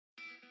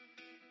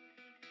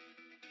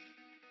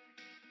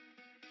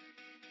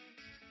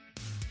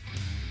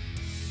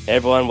Hey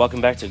everyone,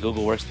 welcome back to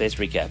Google Workspace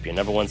Recap, your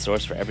number one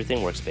source for everything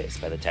workspace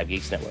by the Tab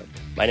Geeks Network.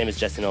 My name is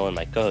Jesse Nolan,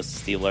 my co-host is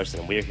Steve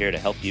Larson, and we're here to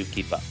help you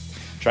keep up.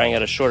 Trying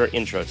out a shorter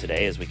intro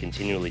today as we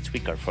continually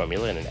tweak our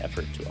formula in an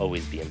effort to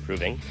always be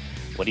improving.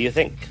 What do you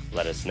think?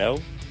 Let us know.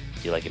 Do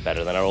you like it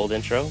better than our old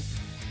intro?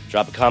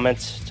 Drop a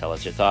comment, tell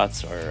us your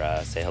thoughts,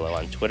 or say hello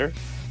on Twitter.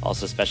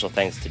 Also, special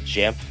thanks to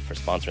Jamf for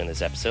sponsoring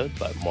this episode,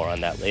 but more on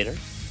that later.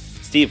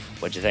 Steve,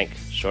 what'd you think?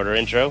 Shorter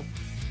intro?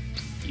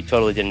 You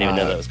totally didn't even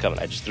know that was coming.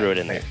 I just threw it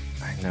in there.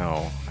 I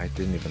know. I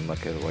didn't even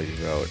look at what you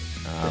wrote.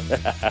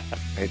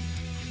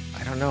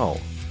 I don't know.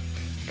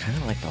 Kind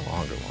of like the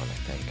longer one, I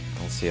think.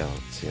 I'll see.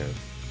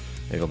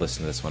 Maybe I'll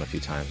listen to this one a few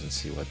times and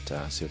see what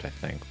I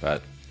think.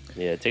 But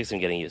yeah, it takes some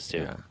getting used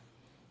to.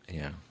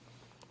 Yeah.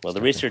 Well,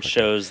 the research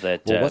shows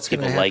that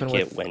people like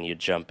it when you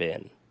jump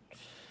in.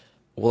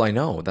 Well, I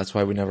know. That's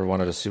why we never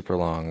wanted a super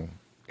long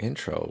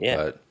intro.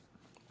 Yeah.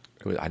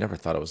 But I never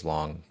thought it was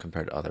long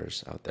compared to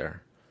others out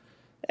there.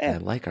 And I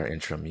like our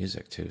intro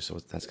music too, so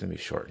that's going to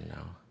be shortened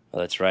now. Well,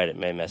 that's right. It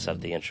may mess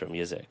up the intro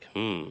music.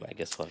 I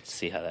guess we'll have to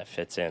see how that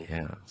fits in.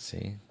 Yeah.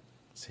 See.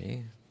 We'll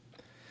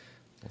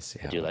see.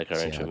 I do like our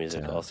intro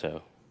music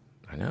also.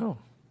 I know.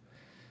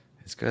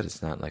 It's good.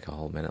 It's not like a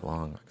whole minute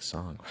long like a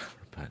song,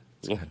 but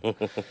it's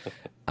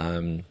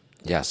good.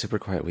 Yeah, super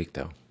quiet week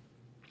though.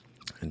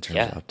 In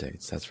terms of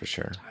updates, that's for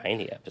sure.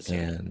 Tiny episode.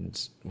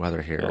 And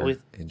weather here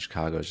in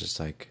Chicago is just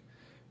like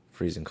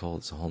freezing cold.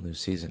 It's a whole new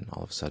season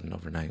all of a sudden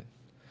overnight.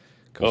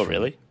 Goes from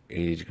really?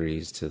 80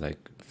 degrees to like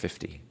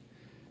 50.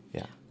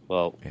 Yeah.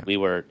 Well, we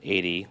were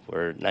 80.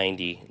 We're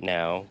 90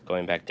 now,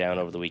 going back down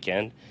over the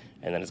weekend.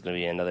 And then it's going to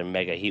be another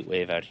mega heat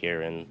wave out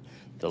here in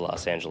the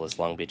Los Angeles,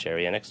 Long Beach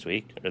area next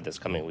week, or this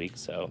coming week.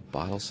 So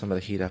bottle some of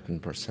the heat up and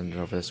send it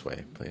over this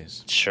way,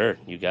 please. Sure,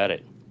 you got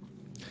it.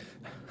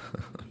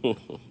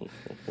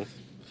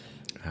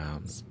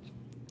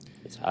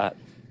 It's hot.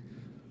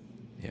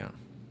 Yeah.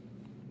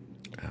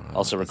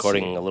 Also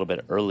recording a little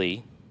bit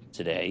early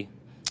today.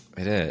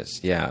 It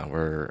is, yeah.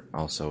 We're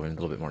also in a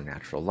little bit more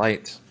natural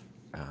light.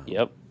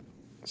 Yep.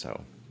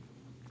 So.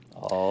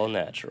 All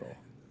natural.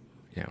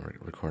 Yeah, we're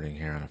recording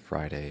here on a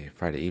Friday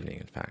evening,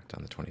 in fact,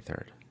 on the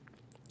 23rd.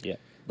 Yeah,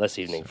 less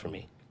evening for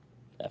me.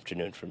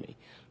 Afternoon for me.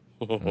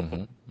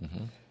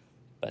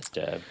 But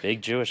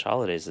big Jewish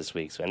holidays this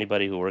week, so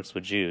anybody who works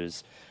with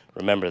Jews,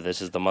 remember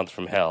this is the month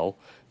from hell.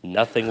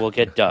 Nothing will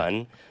get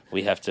done.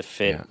 We have to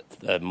fit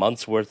a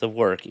month's worth of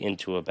work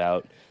into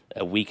about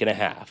a week and a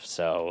half,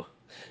 so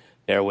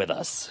bear with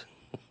us.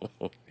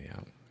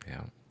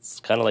 Yeah. It's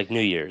kind of like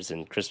New Year's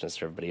and Christmas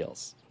for everybody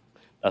else.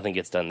 Nothing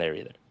gets done there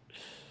either.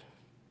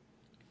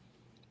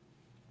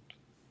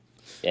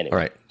 Anyway. All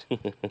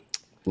right.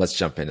 Let's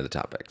jump into the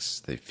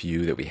topics. The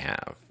few that we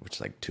have, which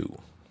is like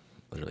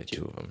literally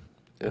two of them.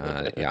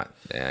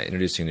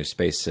 Introducing new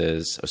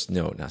spaces.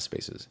 No, not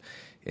spaces.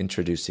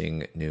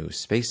 Introducing new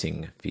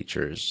spacing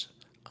features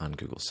on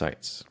Google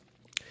Sites.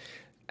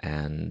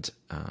 And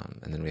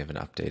then we have an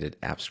updated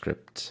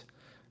AppScript,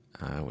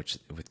 which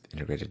with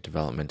integrated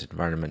development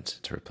environment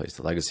to replace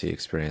the legacy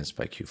experience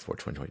by Q4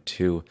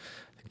 2022.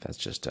 I think that's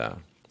just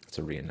it's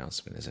a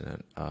re-announcement, isn't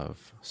it,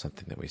 of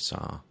something that we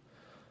saw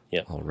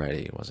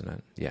already, wasn't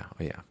it? Yeah.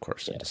 Oh, yeah, of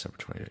course, in December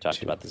 2022.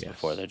 Talked about this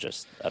before. They're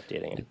just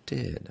updating it. It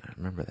did. I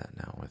remember that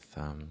now with,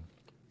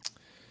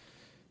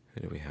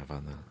 who do we have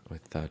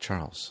with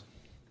Charles?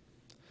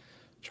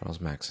 Charles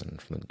Maxon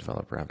from the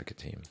Developer Advocate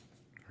team.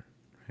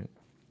 Right?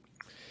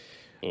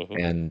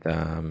 And,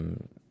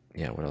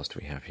 what else do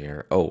we have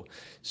here? Oh,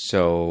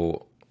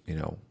 so,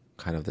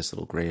 kind of this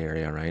little gray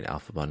area, right?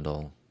 Alpha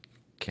Bundle.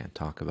 Can't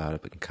talk about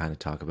it, but can kind of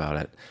talk about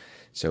it.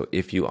 So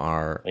if you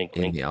are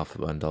the Alpha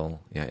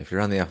Bundle, if you're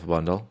on the Alpha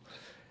Bundle,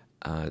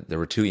 there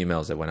were two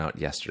emails that went out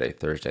yesterday,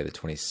 Thursday, the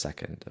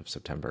 22nd of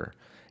September,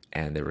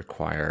 and they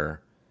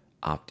require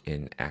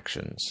opt-in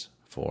actions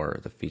for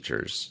the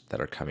features that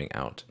are coming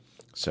out.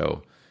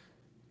 So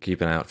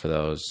keep an eye out for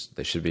those.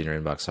 They should be in your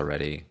inbox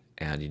already,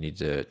 and you need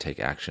to take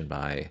action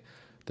by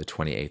the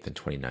 28th and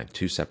 29th,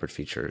 two separate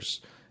features,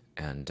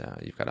 and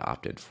you've got to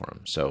opt in for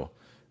them. So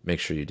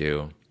make sure you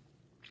do.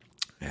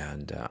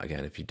 And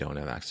again, if you don't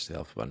have access to the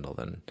Alpha Bundle,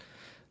 then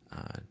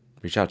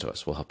reach out to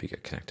us. We'll help you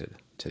get connected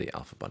to the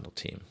Alpha Bundle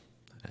team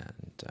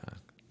and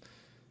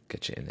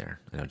get you in there.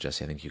 I know,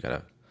 Jesse, I think you got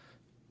to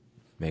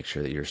make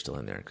sure that you're still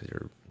in there because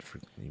you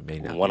may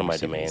not. One of my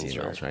domains,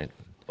 emails, right?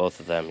 Both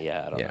of them,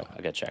 I don't know.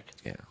 I got to check.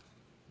 Yeah.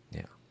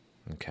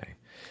 Okay.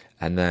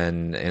 And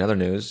then in other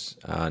news,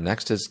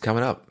 Next is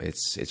coming up.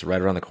 It's right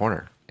around the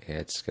corner.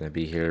 It's going to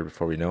be here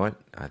before we know it.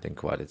 I think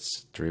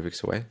it's 3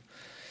 weeks away,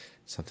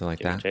 something like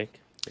that. Take.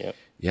 Yep.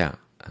 Yeah.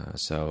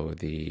 So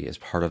as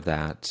part of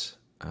that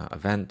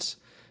event,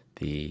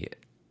 the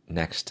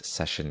Next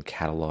session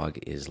catalog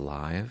is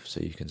live,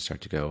 so you can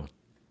start to go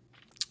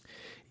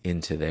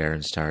into there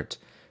and start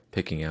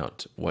picking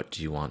out what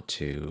do you want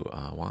to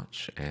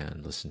watch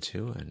and listen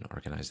to and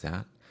organize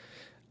that.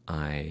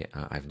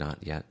 I've not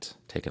yet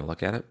taken a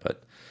look at it,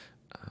 but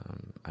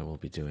I will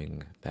be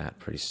doing that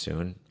pretty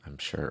soon. I'm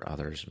sure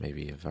others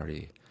maybe have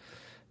already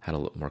had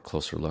a more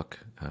closer look.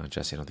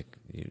 Jesse, I don't think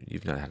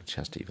you've not had a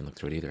chance to even look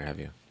through it either, have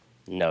you?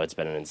 No, it's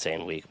been an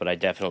insane week, but I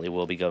definitely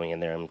will be going in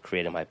there and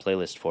creating my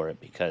playlist for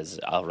it because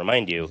I'll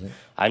remind you,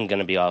 I'm going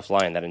to be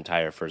offline that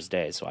entire first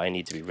day, so I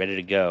need to be ready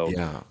to go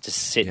Yeah, to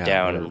sit yeah,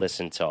 down and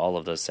listen to all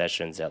of those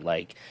sessions at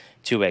like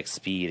 2x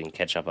speed and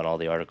catch up on all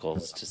the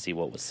articles to see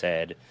what was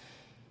said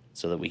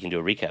so that we can do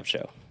a recap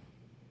show.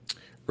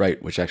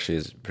 right. Which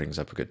actually brings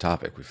up a good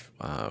topic.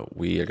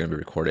 We are going to be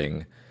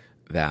recording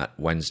that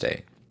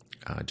Wednesday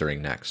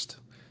during Next,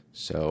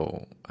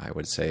 so I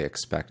would say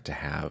expect to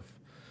have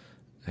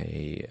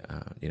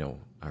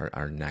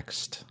our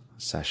next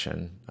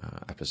session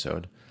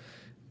episode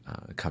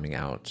coming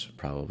out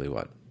probably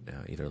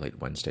either late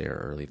Wednesday or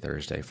early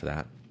Thursday for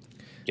that.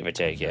 Give or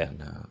take, yeah.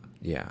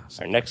 Yeah.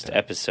 Our next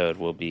episode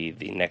will be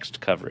the next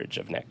coverage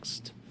of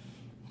Next.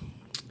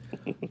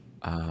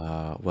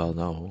 Well,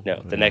 no.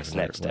 No, the next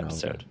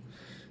episode.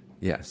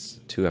 Yes,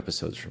 2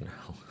 episodes from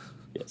now.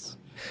 Yes.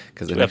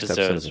 Because the next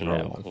episode is from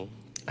now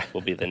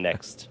will be the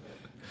next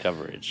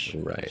coverage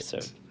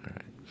episode. All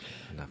right.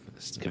 Enough of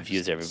this.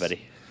 Confuse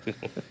everybody.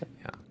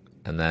 Yeah.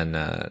 And then,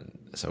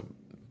 let's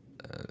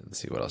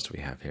see, what else do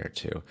we have here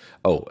too?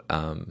 Oh,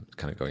 kind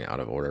of going out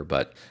of order,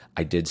 but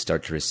I did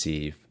start to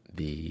receive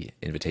the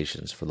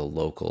invitations for the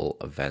local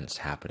events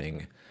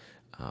happening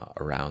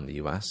around the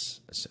U.S.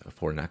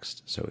 for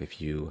Next. So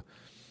if you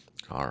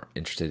are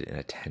interested in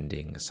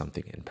attending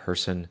something in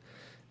person,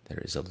 there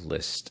is a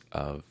list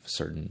of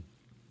certain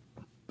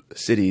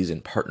cities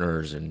and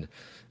partners and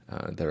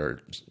that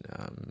are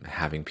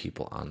having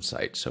people on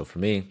site. So for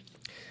me,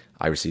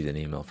 I received an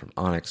email from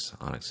Onyx.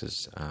 Onyx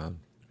is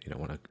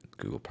one of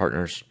Google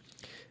partners,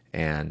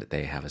 and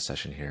they have a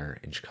session here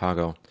in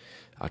Chicago,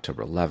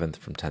 October 11th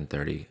from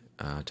 10:30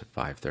 to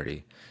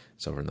 5:30.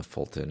 It's over in the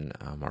Fulton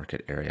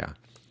Market area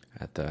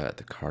at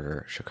the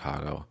Carter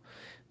Chicago.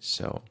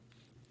 So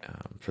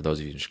for those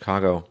of you in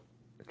Chicago,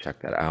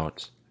 check that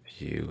out.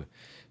 If you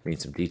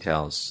need some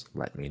details,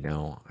 let me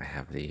know. I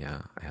have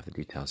the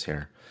details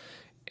here.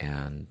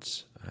 And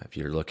if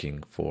you're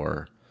looking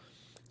for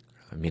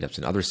meetups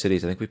in other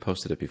cities, I think we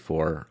posted it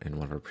before in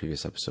one of our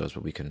previous episodes,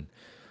 but we can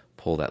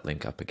pull that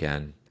link up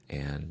again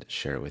and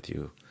share it with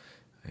you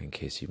in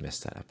case you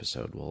missed that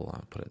episode.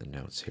 We'll put it in the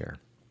notes here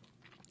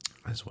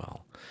as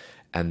well.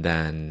 And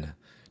then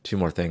 2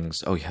 more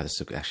things. Oh yeah, this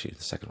is actually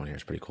the second one here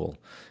is pretty cool.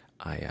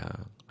 I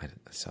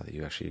saw that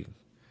you actually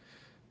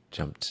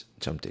jumped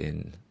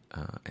in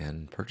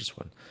and purchased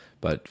one.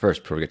 But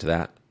first, before we get to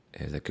that,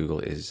 is that Google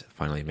is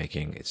finally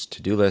making its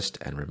to-do list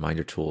and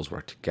reminder tools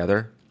work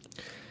together.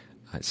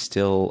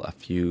 Still a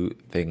few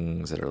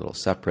things that are a little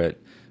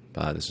separate,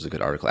 but this was a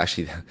good article.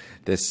 Actually,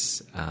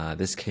 this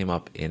came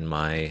up in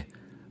my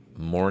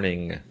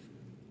morning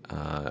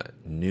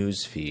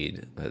news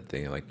feed. That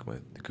thing, like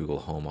with the Google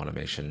Home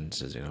automation,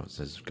 says it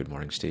says "Good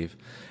morning, Steve,"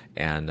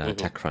 and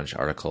TechCrunch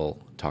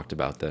article talked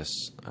about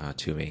this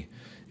to me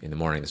in the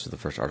morning. This was the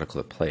first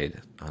article that played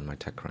on my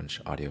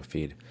TechCrunch audio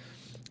feed.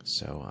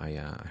 So I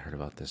heard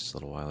about this a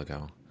little while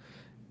ago,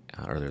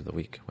 earlier the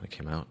week when it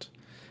came out.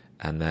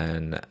 And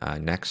then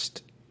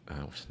next,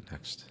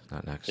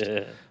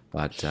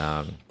 but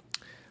our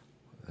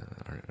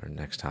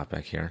next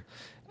topic here,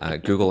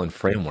 Google and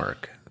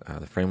Framework,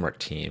 the Framework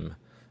team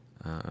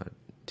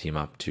team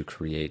up to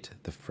create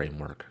the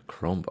Framework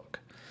Chromebook.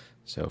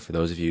 So for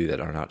those of you that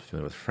are not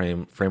familiar with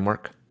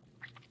Framework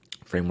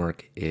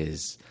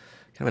is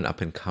kind of an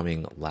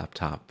up-and-coming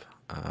laptop,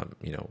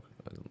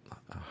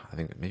 I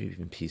think maybe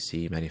even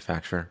PC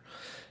manufacturer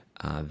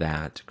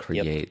that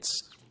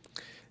creates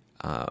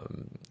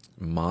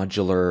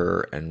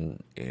modular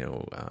and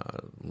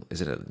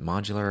is it a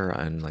modular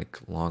and like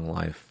long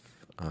life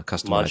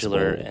customizable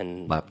modular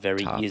and laptops,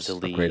 very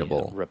easily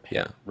repairable,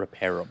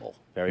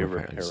 very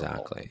repairable.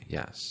 Exactly.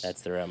 Yes,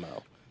 that's their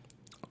MO.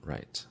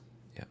 Right.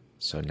 Yeah.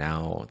 So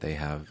now they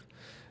have.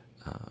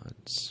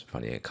 It's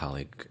funny. A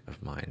colleague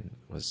of mine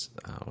was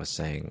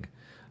saying,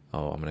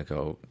 "Oh, I'm going to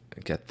go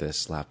get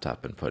this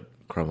laptop and put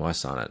Chrome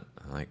OS on it."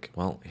 I'm like,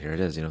 well, here it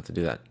is. You don't have to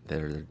do that.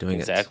 They're doing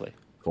it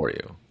for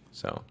you.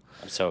 So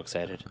I'm so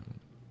excited.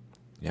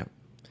 Yep.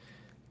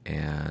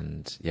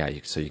 And yeah,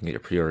 so you can get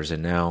your pre-orders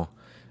in now.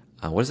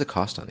 What is the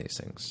cost on these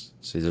things?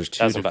 So there's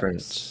 2 different.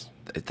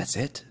 $1,000. That's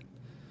it.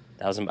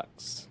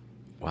 $1,000.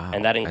 Wow.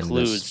 And that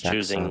includes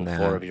choosing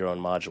 4 of your own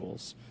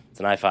modules. It's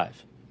an i5.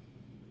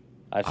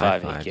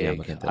 i5 8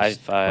 gig. Yeah,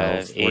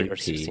 i5 8 or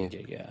 16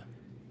 gig. Yeah.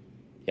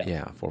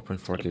 Yeah.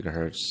 4.4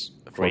 gigahertz.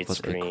 4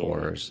 plus 8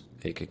 cores.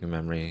 8 gig of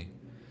memory.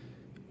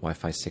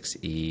 Wi-Fi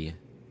 6E.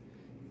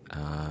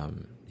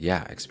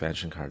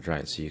 Expansion card,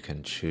 right? So you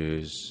can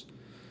choose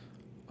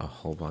a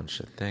whole bunch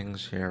of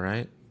things here,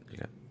 right? You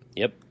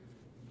got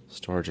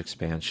storage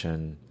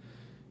expansion.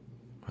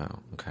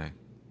 Wow. Okay.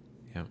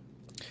 Yep.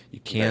 You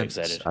can't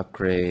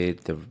upgrade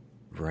the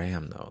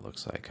RAM though. It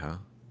looks like, huh?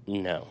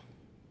 No.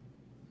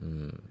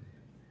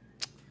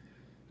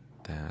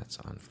 That's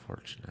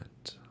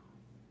unfortunate.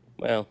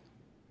 Well,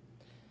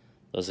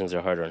 those things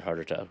are harder and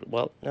harder to.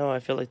 Well, no, I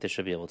feel like they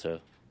should be able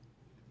to.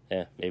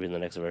 Yeah, maybe in the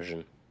next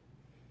version.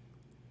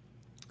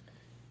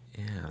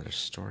 Yeah, there's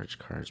storage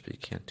cards, but you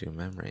can't do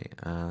memory.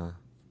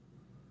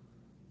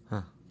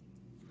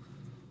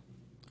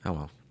 Oh,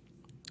 well.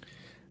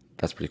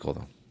 That's pretty cool,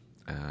 though.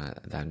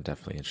 I'm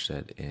definitely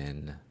interested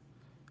in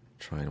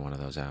trying one of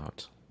those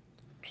out.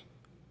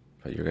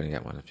 But you're going to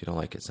get one. If you don't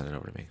like it, send it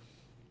over to me.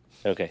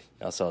 Okay,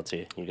 I'll sell it to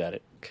you. You got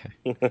it. Okay,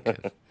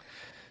 good.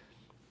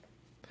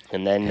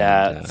 And then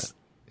Yeah,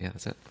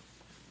 that's it.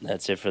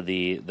 That's it for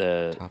the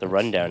Topics.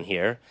 rundown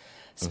here.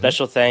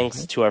 Special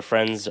thanks to our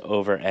friends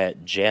over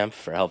at Jamf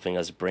for helping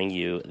us bring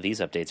you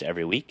these updates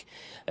every week.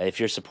 If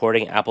you're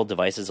supporting Apple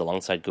devices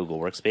alongside Google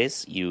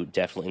Workspace, you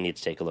definitely need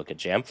to take a look at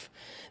Jamf.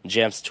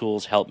 Jamf's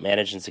tools help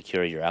manage and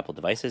secure your Apple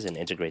devices and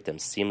integrate them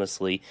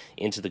seamlessly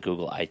into the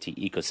Google IT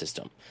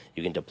ecosystem.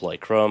 You can deploy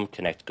Chrome,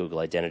 connect Google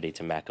Identity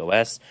to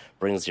macOS,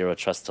 bring Zero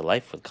Trust to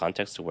life with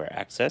context-aware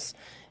access,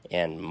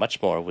 and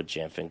much more with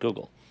Jamf and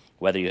Google.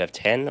 Whether you have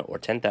 10 or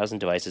 10,000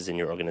 devices in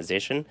your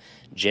organization,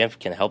 Jamf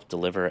can help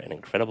deliver an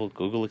incredible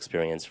Google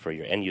experience for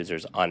your end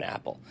users on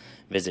Apple.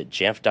 Visit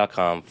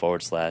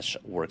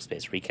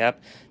jamf.com/workspace recap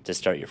to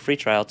start your free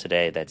trial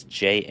today. That's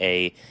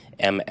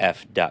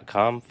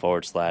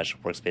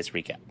jamf.com/workspace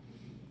recap.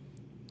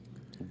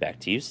 Back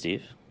to you,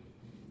 Steve.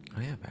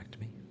 Oh, yeah, back to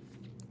me.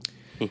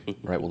 All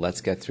right, well,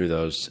 let's get through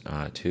those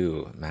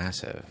two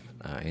massive,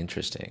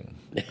 interesting,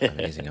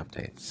 amazing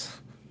updates.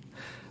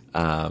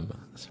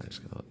 Sorry,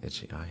 just got a little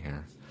itchy eye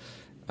here.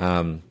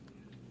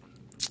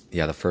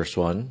 Yeah, the first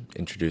one,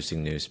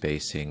 introducing new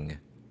spacing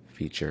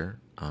feature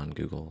on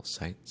Google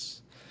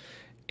Sites,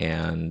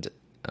 and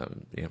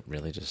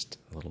really just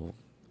a little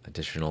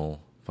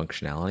additional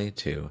functionality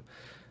to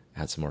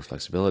add some more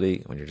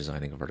flexibility when you're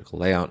designing a vertical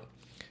layout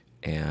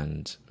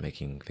and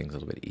making things a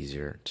little bit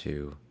easier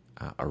to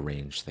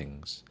arrange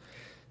things.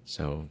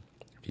 So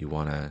if you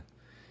want to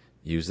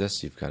use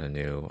this, you've got a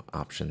new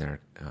option there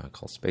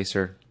called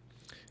Spacer,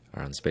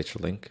 or on Spacer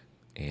link,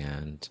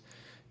 and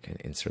you can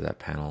insert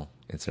that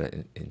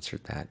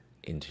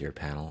into your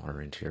panel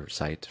or into your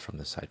site from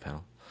the side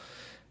panel,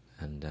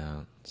 and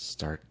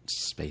start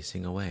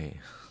spacing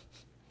away.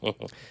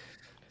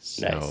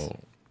 So, Nice.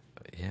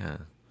 Yeah,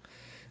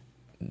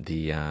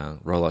 the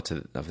rollout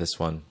of this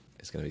one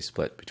is going to be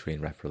split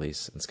between rep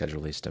release and schedule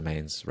release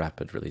domains.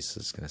 Rapid release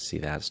is going to see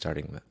that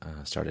started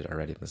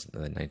already on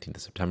the 19th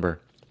of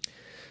September.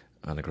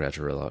 On a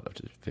gradual rollout up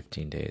to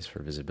 15 days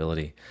for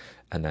visibility.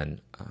 And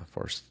then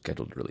for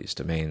scheduled release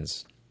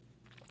domains,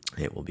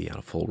 it will be on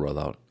a full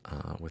rollout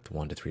with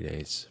 1 to 3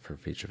 days for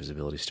feature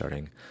visibility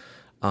starting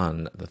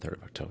on the 3rd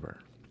of October.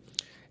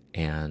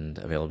 And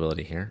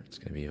availability here is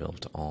going to be available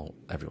to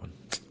everyone,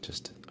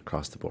 just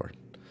across the board.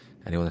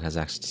 Anyone that has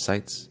access to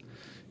sites,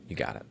 you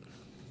got it.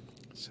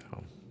 So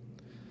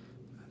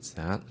that's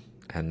that.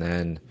 And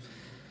then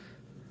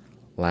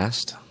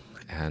last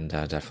and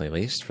definitely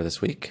least for this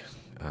week,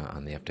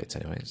 on the updates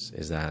anyways,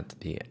 is that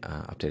the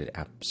updated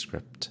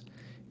AppScript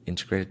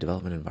Integrated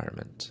Development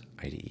Environment,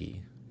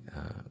 IDE,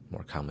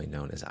 more commonly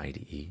known as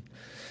IDE,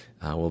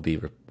 will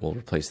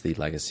replace the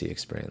legacy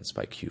experience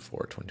by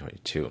Q4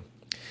 2022.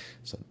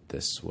 So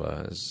this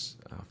was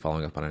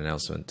following up on an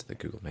announcement that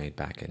Google made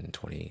back in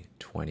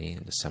 2020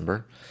 in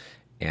December,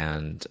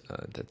 and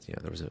that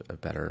there was a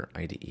better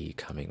IDE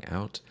coming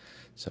out.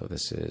 So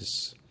this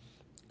is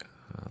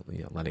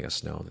letting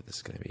us know that this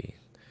is going to be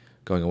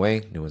going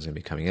away. New one's going to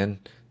be coming in.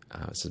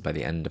 This is by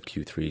the end of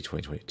Q3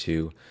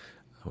 2022.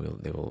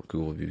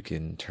 Google will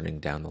begin turning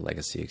down the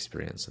legacy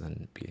experience, and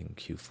then in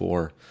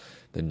Q4,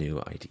 the new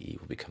IDE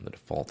will become the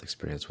default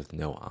experience with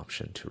no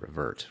option to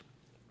revert.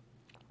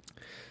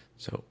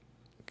 So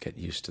get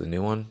used to the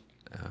new one.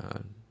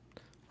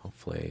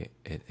 Hopefully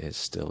it is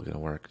still going to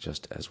work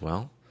just as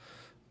well.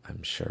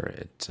 I'm sure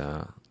it,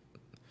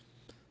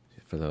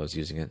 for those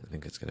using it, I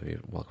think it's going to be a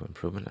welcome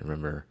improvement. I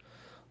remember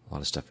a lot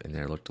of stuff in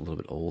there looked a little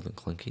bit old and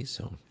clunky,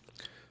 so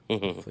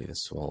hopefully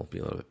this will be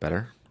a little bit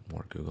better,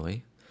 more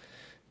googly.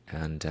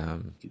 And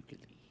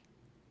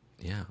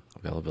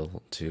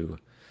available to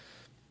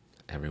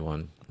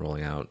everyone,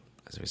 rolling out,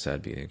 as we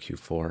said, beginning of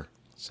Q4.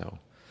 So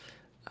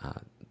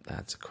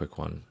that's a quick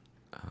one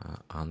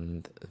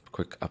on the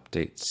quick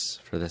updates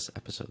for this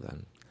episode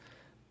then.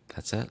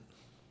 That's it.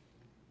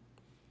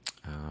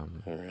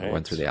 Right. I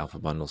went through the Alpha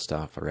Bundle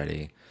stuff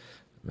already.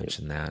 I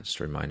mentioned that.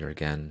 Just a reminder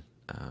again,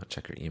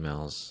 check your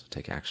emails,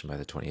 take action by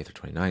the 28th or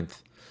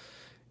 29th.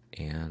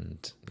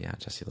 And yeah,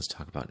 Jesse, let's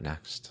talk about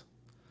next.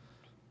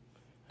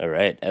 All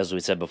right. As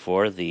we said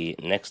before, the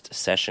next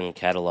session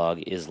catalog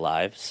is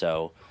live.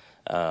 So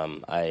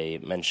I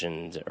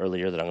mentioned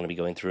earlier that I'm going to be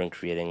going through and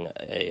creating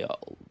a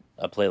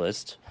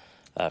playlist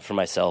for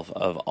myself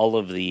of all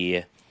of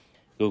the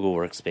Google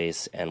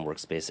Workspace and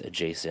Workspace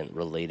adjacent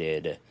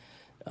related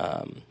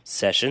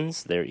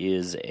sessions. There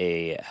is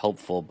a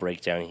helpful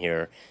breakdown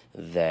here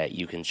that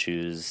you can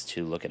choose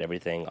to look at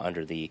everything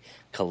under the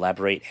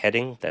Collaborate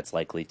heading. That's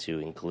likely to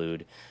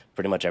include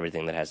pretty much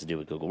everything that has to do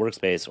with Google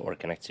Workspace or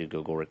connect to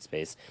Google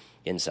Workspace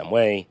in some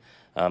way.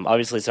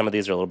 Obviously, some of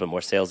these are a little bit more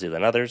salesy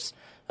than others,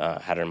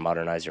 how to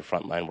modernize your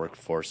frontline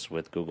workforce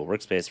with Google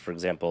Workspace, for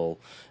example,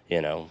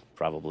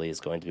 probably is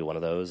going to be one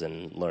of those,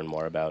 and learn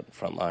more about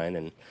frontline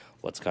and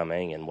what's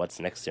coming and what's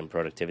next in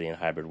productivity and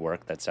hybrid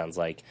work. That sounds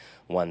like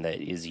one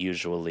that is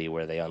usually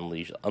where they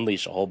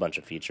unleash a whole bunch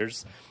of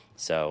features.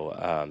 So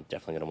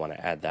definitely going to want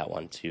to add that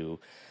one to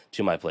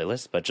my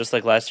playlist. But just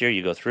like last year,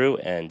 you go through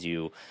and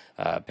you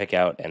pick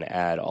out and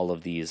add all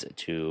of these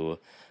to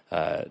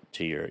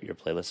your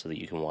playlist so that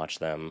you can watch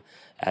them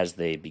as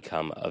they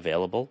become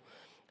available.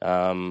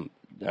 I'm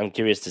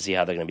curious to see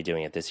how they're going to be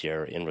doing it this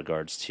year in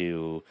regards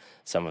to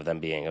some of them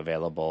being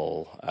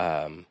available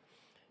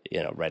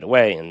right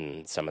away,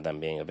 and some of them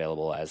being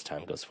available as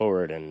time goes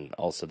forward, and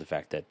also the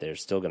fact that they're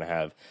still going to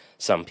have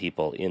some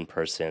people in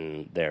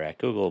person there at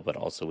Google, but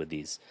also with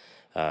these,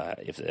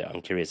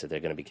 I'm curious if they're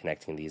going to be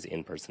connecting these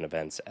in-person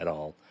events at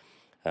all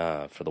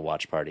for the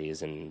watch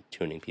parties and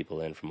tuning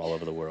people in from all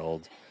over the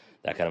world,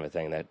 that kind of a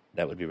thing.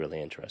 That would be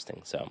really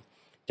interesting. So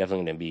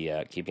definitely going to be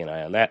keeping an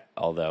eye on that,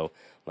 although,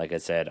 like I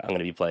said, I'm going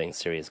to be playing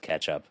serious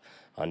catch-up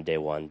on day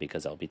one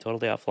because I'll be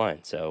totally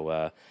offline.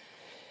 So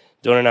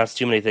don't announce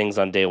too many things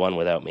on day one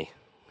without me.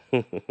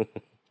 All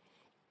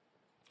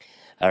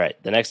right,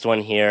 the next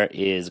one here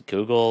is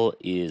Google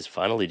is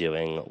finally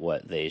doing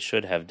what they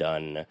should have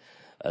done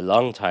a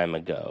long time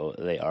ago.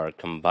 They are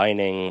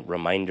combining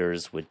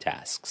reminders with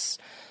tasks.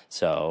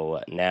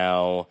 So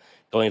now,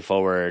 going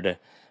forward,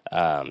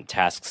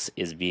 Tasks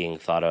is being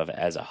thought of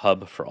as a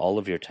hub for all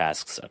of your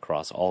tasks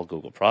across all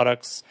Google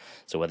products.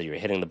 So whether you're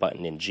hitting the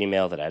button in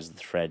Gmail that adds the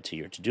thread to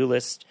your to-do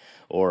list,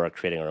 or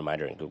creating a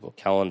reminder in Google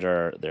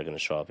Calendar, they're going to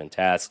show up in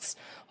Tasks.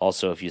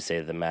 Also, if you say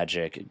the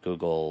magic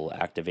Google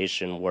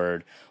activation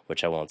word,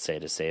 which I won't say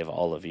to save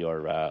all of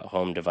your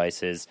home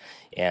devices,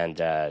 and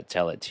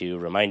tell it to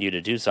remind you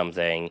to do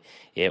something,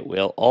 it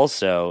will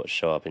also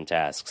show up in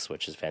Tasks,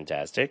 which is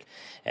fantastic.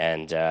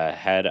 And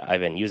had I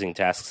been using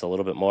Tasks a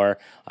little bit more,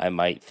 I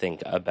might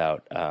think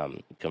about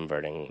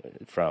converting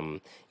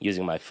from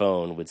using my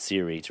phone with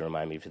Siri to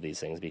remind me for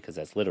these things, because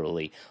that's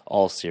literally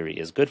all Siri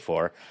is good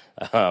for,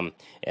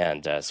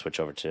 and switch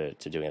over to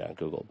doing it on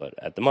Google. But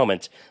at the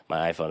moment,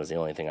 my iPhone is the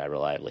only thing I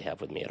reliably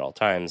have with me at all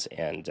times,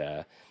 and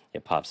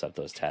it pops up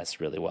those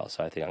tasks really well.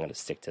 So I think I'm going to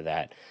stick to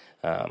that.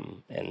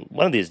 And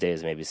one of these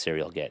days, maybe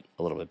Siri will get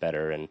a little bit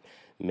better, and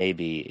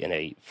maybe in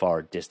a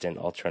far distant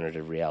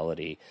alternative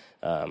reality,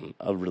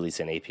 I'll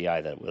release an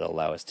API that would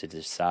allow us to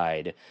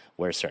decide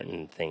where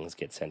certain things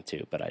get sent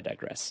to, but I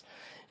digress.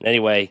 And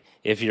anyway,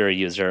 if you're a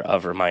user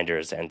of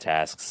reminders and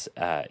tasks,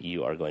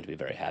 you are going to be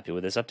very happy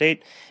with this update,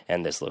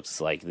 and this looks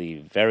like the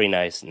very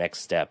nice next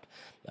step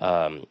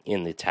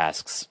in the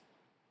tasks,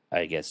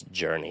 I guess,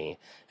 journey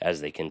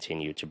as they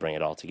continue to bring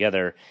it all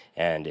together.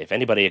 And if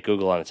anybody at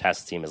Google on the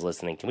tasks team is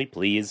listening, can we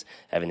please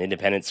have an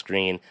independent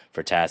screen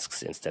for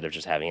tasks instead of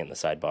just having it in the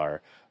sidebar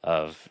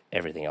of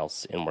everything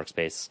else in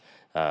Workspace?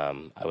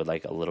 I would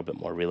like a little bit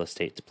more real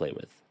estate to play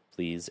with.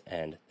 Please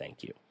and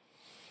thank you.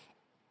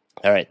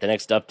 All right, the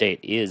next update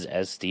is,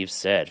 as Steve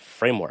said,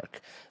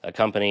 Framework, a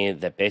company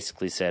that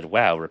basically said,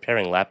 wow,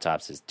 repairing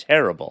laptops is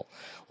terrible.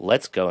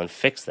 Let's go and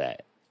fix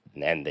that.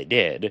 And they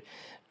did.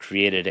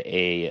 Created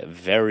a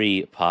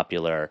very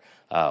popular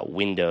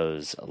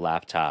Windows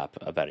laptop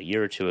about a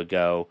year or two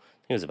ago.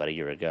 I think it was about a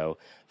year ago,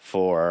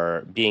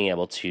 for being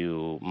able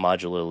to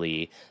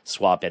modularly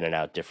swap in and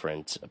out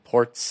different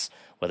ports,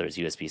 whether it's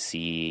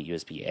USB-C,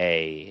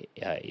 USB-A,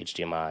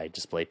 HDMI,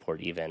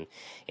 DisplayPort even,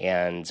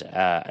 and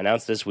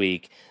announced this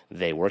week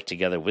they worked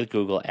together with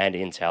Google and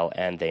Intel,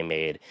 and they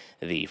made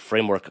the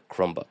Framework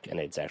Chromebook. And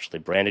it's actually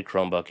branded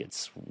Chromebook.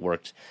 It's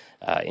worked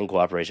in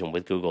cooperation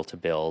with Google to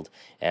build,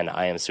 and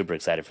I am super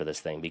excited for this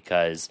thing,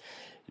 because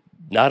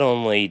not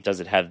only does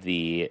it have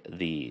the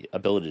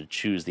ability to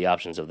choose the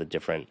options of the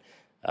different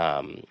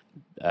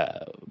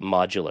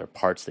modular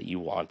parts that you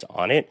want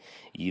on it,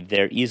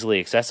 they're easily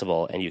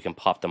accessible, and you can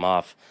pop them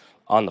off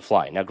on the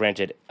fly. Now,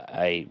 granted,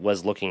 I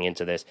was looking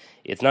into this.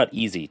 It's not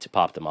easy to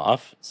pop them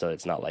off, so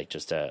it's not like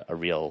just a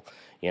real,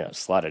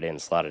 slot it in,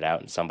 slot it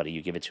out, and somebody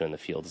you give it to in the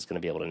field is going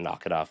to be able to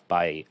knock it off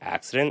by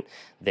accident.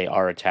 They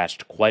are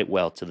attached quite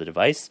well to the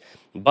device,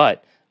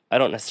 but I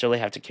don't necessarily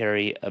have to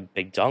carry a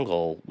big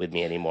dongle with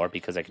me anymore,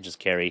 because I can just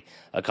carry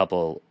a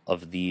couple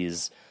of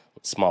these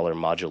smaller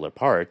modular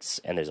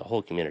parts, and there's a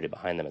whole community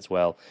behind them as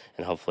well,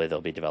 and hopefully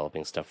they'll be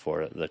developing stuff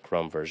for the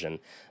Chrome version,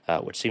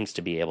 which seems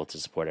to be able to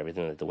support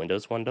everything that the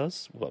Windows one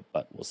does,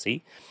 but we'll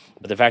see.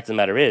 But the fact of the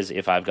matter is,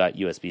 if I've got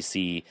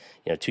USB-C,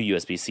 two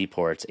USB-C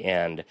ports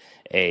and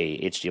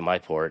a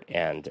HDMI port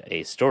and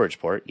a storage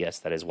port, yes,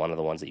 that is one of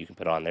the ones that you can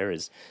put on there,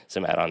 is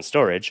some add-on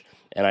storage,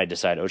 and I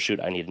decide, oh shoot,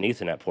 I need an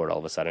Ethernet port all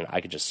of a sudden,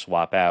 I could just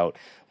swap out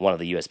one of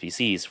the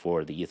USB-Cs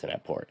for the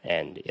Ethernet port,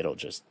 and it'll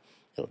just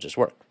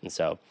work. And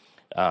so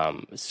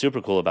super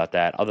cool about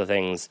that. Other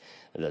things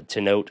to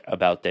note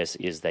about this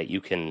is that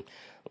you can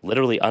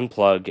literally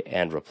unplug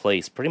and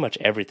replace pretty much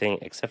everything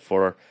except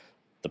for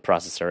the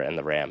processor and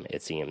the RAM,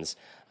 it seems.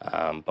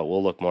 But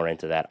we'll look more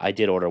into that. I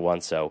did order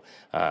one, so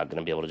I'm going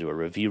to be able to do a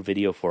review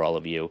video for all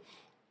of you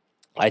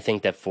I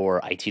think that for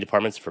IT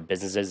departments, for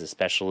businesses,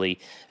 especially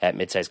at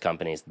mid-sized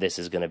companies, this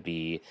is going to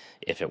be,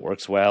 if it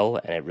works well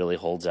and it really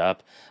holds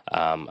up,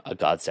 a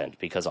godsend.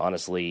 Because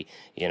honestly,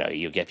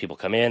 you get people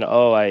come in,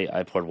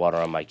 I poured water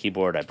on my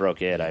keyboard, I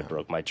broke it, I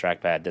broke my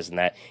trackpad, this and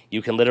that.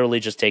 You can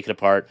literally just take it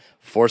apart,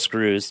 4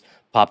 screws,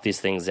 pop these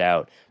things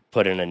out,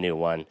 put in a new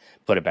one,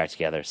 put it back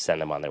together, send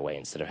them on their way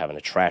instead of having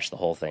to trash the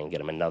whole thing, get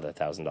them another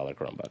 $1,000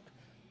 Chromebook.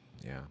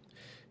 Yeah.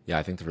 Yeah,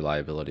 I think the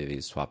reliability of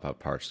these swap out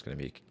parts is going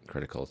to be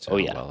critical to how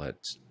well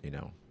it,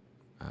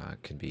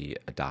 can be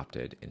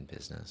adopted in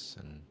business,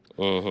 and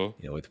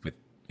with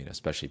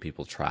especially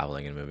people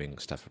traveling and moving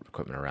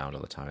equipment around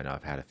all the time. I know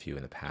I've had a few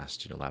in the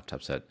past,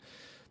 laptops that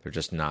they're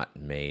just not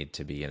made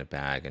to be in a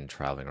bag and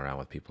traveling around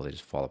with people. They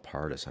just fall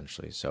apart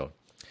essentially. So,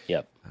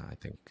 I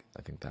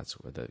think that's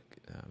where the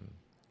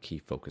key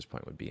focus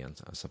point would be on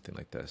something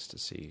like this, to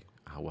see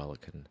how well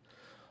it can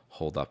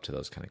hold up to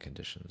those kind of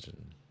conditions,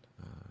 and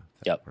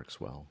that works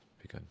well.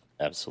 Be good.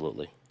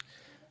 Absolutely.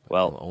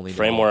 Well,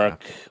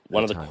 Framework,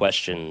 one of the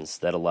questions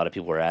that a lot of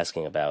people were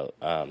asking about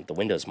the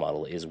Windows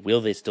model is, will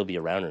they still be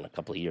around in a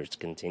couple of years to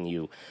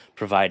continue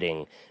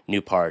providing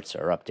new parts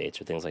or updates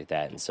or things like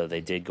that? And so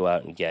they did go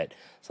out and get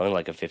something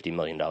like a $50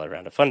 million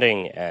round of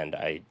funding, and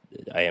I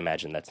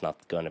imagine that's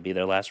not going to be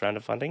their last round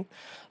of funding.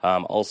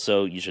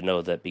 Also, you should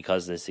know that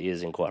because this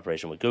is in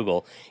cooperation with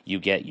Google, you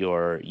get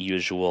your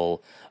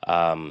usual...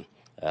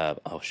 I'm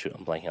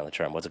blanking on the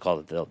term. What's it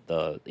called?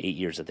 The 8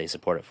 years that they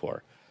support it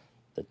for.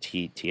 The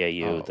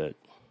TAU,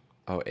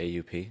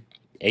 AUP?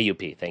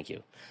 AUP, thank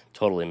you.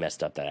 Totally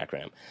messed up that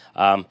acronym.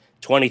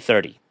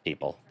 2030,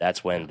 people.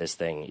 That's when this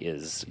thing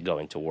is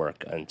going to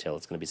work, until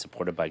it's going to be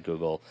supported by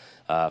Google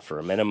for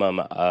a minimum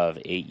of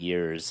 8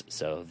 years,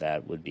 so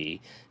that would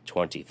be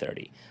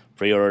 2030.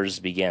 Pre-orders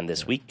began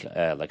this week.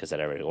 Like I said,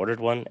 I already ordered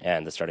one,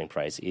 and the starting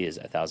price is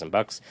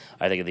 $1,000.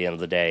 I think at the end of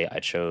the day, I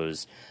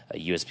chose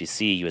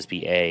USB-C,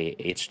 USB-A,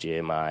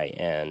 HDMI,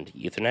 and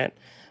Ethernet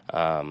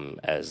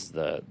as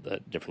the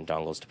different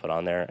dongles to put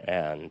on there,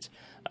 and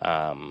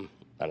not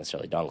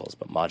necessarily dongles,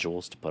 but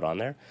modules to put on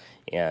there.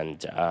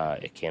 And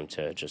it came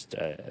to just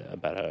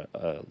about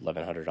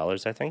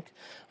 $1,100, I think.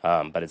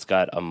 But it's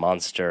got a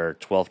monster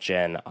 12th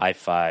gen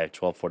i5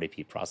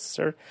 1240p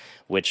processor,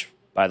 which,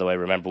 by the way,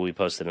 remember we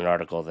posted an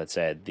article that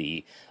said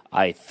the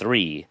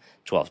i3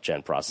 12th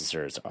gen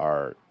processors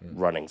are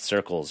running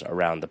circles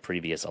around the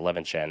previous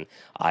 11th gen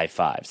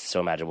i5s. So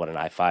imagine what an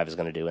i5 is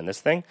going to do in this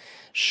thing.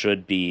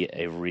 Should be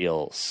a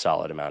real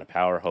solid amount of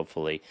power,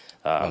 hopefully.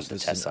 The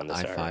tests on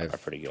this are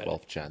pretty good.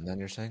 12th gen, then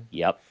you're saying?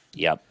 Yep.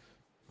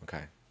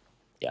 Okay.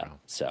 Yeah,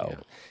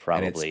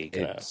 probably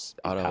it's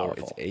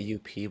powerful.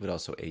 It's AUP, but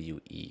also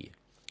AUE.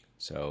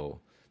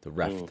 So the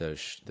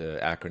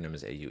acronym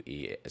is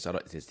AUE.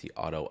 It's the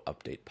auto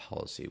update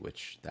policy,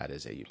 which that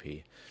is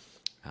AUP.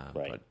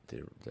 Right. But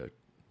the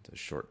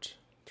short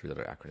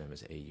 3-letter acronym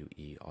is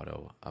AUE,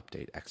 auto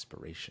update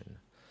expiration.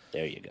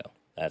 There you go.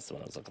 That's the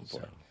one I was looking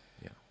for.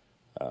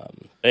 So,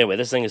 anyway,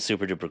 this thing is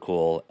super duper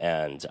cool,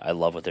 and I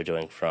love what they're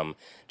doing from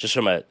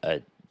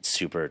a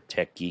super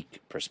tech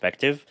geek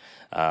perspective,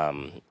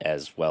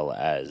 as well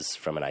as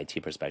from an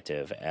IT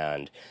perspective.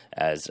 And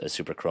as a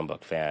super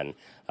Chromebook fan,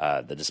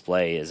 the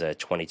display is a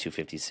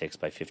 2256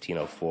 by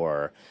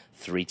 1504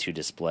 3.2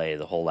 display.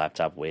 The whole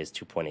laptop weighs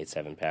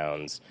 2.87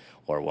 pounds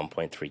or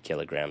 1.3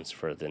 kilograms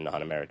for the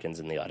non-Americans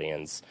in the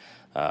audience.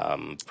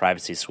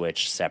 Privacy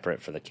switch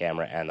separate for the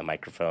camera and the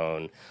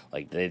microphone.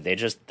 Like they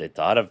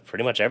thought of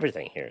pretty much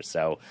everything here.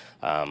 So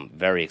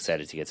very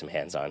excited to get some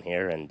hands on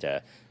here and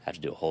have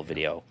to do a whole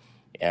video.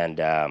 And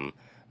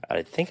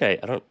I think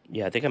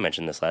I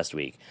mentioned this last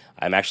week.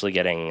 I'm actually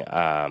getting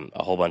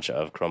a whole bunch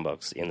of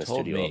Chromebooks in the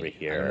studio over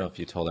here. I don't know if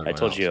you told everyone. I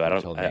told you.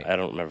 else, I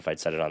don't remember if I'd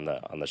said it on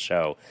the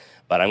show,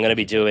 but I'm going to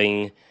be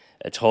doing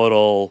a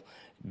total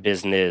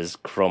business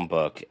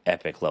Chromebook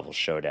epic level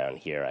showdown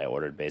here. I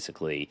ordered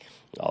basically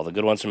all the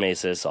good ones from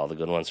Asus, all the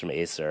good ones from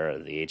Acer,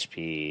 the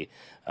HP.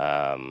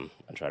 I'm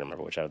trying to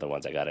remember which other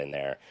ones I got in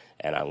there,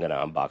 and I'm going to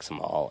unbox them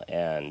all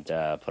and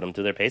put them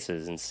through their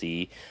paces and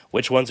see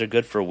which ones are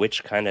good for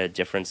which kind of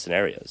different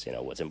scenarios,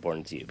 what's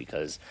important to you.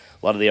 Because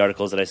a lot of the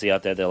articles that I see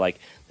out there, they're like,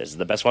 this is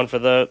the best one for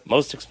the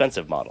most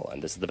expensive model,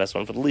 and this is the best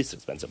one for the least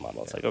expensive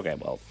model. It's like, okay,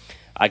 well,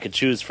 I could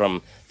choose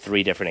from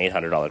 3 different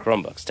 $800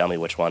 Chromebooks. Tell me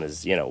which one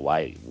is,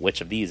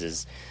 which of these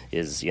is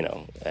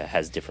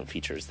has different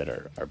features that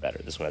are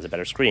better. This one has a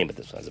better screen, but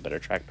this one has a better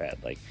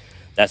trackpad. Like,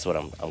 that's what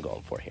I'm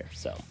going for here.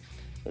 So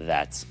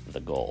that's the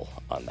goal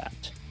on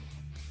that.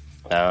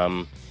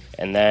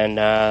 And then,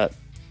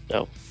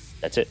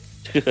 that's it.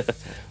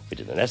 We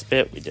did the Nest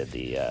bit. We did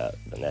the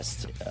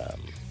Nest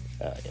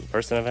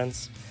in-person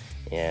events.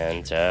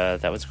 And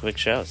that was a quick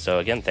show. So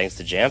again, thanks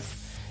to Jamf.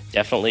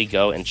 Definitely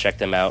go and check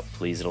them out.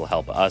 Please, it'll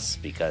help us,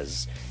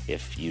 because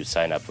if you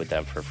sign up with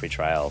them for a free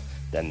trial,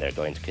 then they're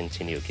going to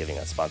continue giving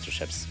us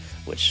sponsorships,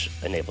 which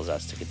enables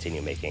us to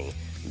continue making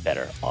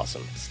better,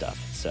 awesome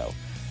stuff. So,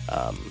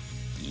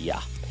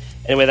 yeah.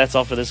 Anyway, that's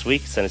all for this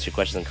week. Send us your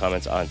questions and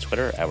comments on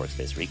Twitter at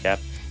Workspace Recap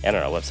and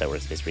on our website,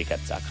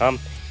 workspacerecap.com.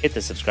 Hit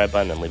the subscribe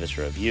button and leave us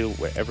a review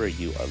wherever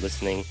you are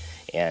listening.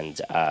 and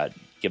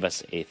give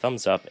us a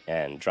thumbs up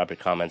and drop your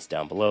comments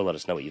down below. Let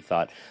us know what you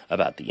thought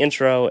about the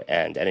intro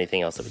and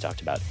anything else that we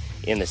talked about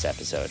in this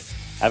episode.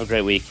 Have a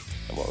great week,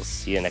 and we'll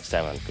see you next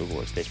time on Google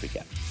Workspace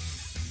Recap.